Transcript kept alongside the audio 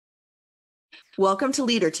Welcome to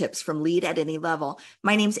LeaderTips from Lead at Any Level.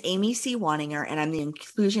 My name's Amy C. Waninger, and I'm the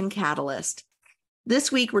Inclusion Catalyst.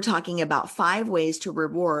 This week, we're talking about 5 ways to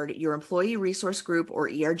reward your employee resource group or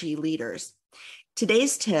ERG leaders.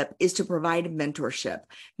 Today's tip is to provide mentorship.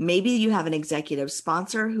 Maybe you have an executive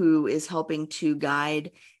sponsor who is helping to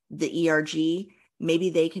guide the ERG.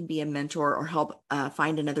 Maybe they can be a mentor or help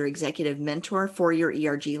find another executive mentor for your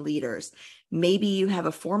ERG leaders. Maybe you have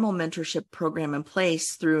a formal mentorship program in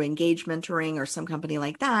place through Engage Mentoring or some company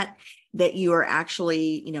like that you are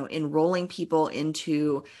actually, enrolling people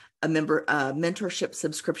into a mentorship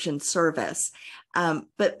subscription service.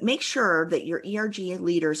 But make sure that your ERG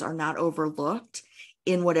leaders are not overlooked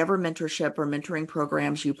in whatever mentorship or mentoring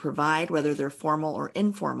programs you provide, whether they're formal or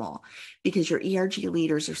informal, because your ERG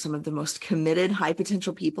leaders are some of the most committed, high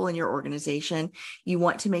potential people in your organization. You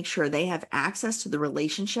want to make sure they have access to the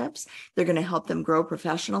relationships. They're going to help them grow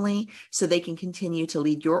professionally so they can continue to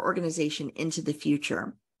lead your organization into the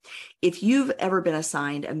future. If you've ever been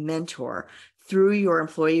assigned a mentor through your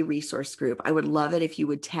employee resource group, I would love it if you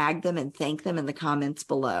would tag them and thank them in the comments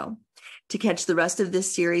below. To catch the rest of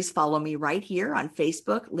this series, follow me right here on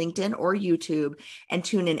Facebook, LinkedIn, or YouTube, and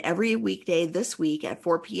tune in every weekday this week at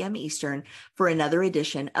 4 p.m. Eastern for another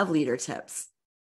edition of Leader Tips.